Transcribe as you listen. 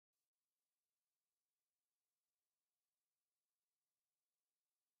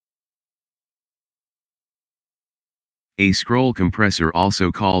A scroll compressor,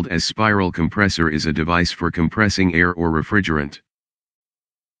 also called as spiral compressor, is a device for compressing air or refrigerant.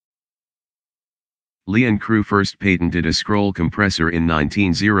 Lee and Crew first patented a scroll compressor in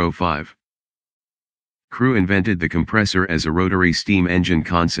 1905. Crew invented the compressor as a rotary steam engine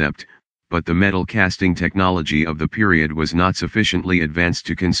concept, but the metal casting technology of the period was not sufficiently advanced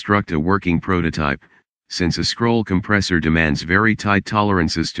to construct a working prototype, since a scroll compressor demands very tight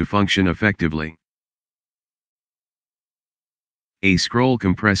tolerances to function effectively. A scroll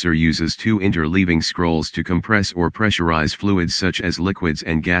compressor uses two interleaving scrolls to compress or pressurize fluids such as liquids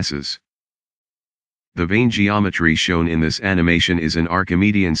and gases. The vane geometry shown in this animation is an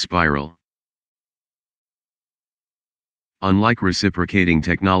Archimedean spiral. Unlike reciprocating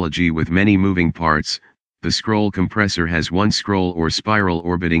technology with many moving parts, the scroll compressor has one scroll or spiral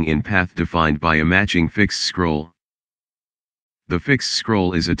orbiting in path defined by a matching fixed scroll. The fixed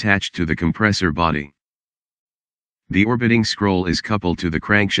scroll is attached to the compressor body. The orbiting scroll is coupled to the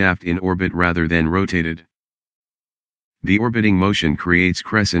crankshaft in orbit rather than rotated. The orbiting motion creates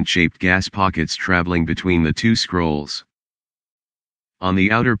crescent-shaped gas pockets traveling between the two scrolls. On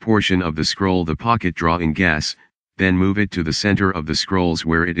the outer portion of the scroll, the pocket draw in gas, then move it to the center of the scrolls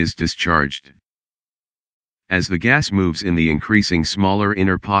where it is discharged. As the gas moves in the increasing smaller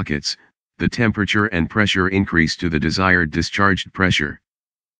inner pockets, the temperature and pressure increase to the desired discharged pressure.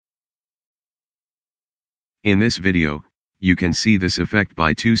 In this video, you can see this effect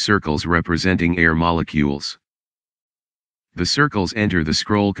by two circles representing air molecules. The circles enter the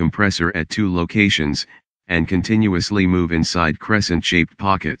scroll compressor at two locations, and continuously move inside crescent-shaped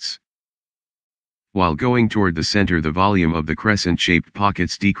pockets. While going toward the center, the volume of the crescent-shaped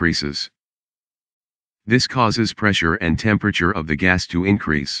pockets decreases. This causes pressure and temperature of the gas to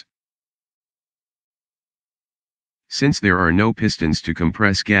increase. Since there are no pistons to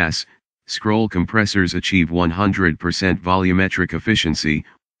compress gas, scroll compressors achieve 100% volumetric efficiency,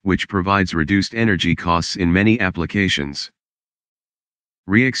 which provides reduced energy costs in many applications.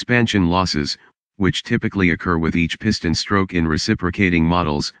 Re-expansion losses, which typically occur with each piston stroke in reciprocating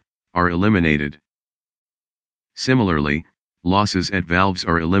models, are eliminated. Similarly, losses at valves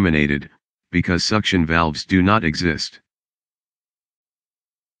are eliminated, because suction valves do not exist.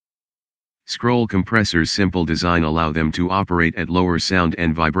 Scroll compressors' simple design allow them to operate at lower sound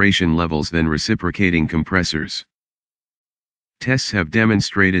and vibration levels than reciprocating compressors. Tests have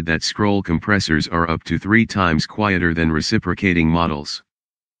demonstrated that scroll compressors are up to 3 times quieter than reciprocating models.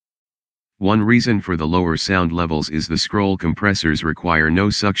 One reason for the lower sound levels is the scroll compressors require no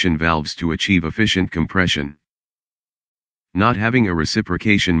suction valves to achieve efficient compression. Not having a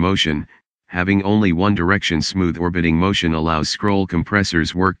reciprocation motion, having only one direction smooth orbiting motion allows scroll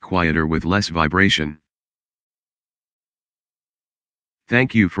compressors work quieter with less vibration.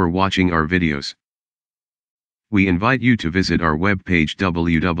 Thank you for watching our videos. We invite you to visit our webpage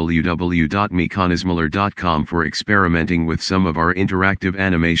www.mechanismler.com for experimenting with some of our interactive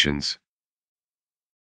animations.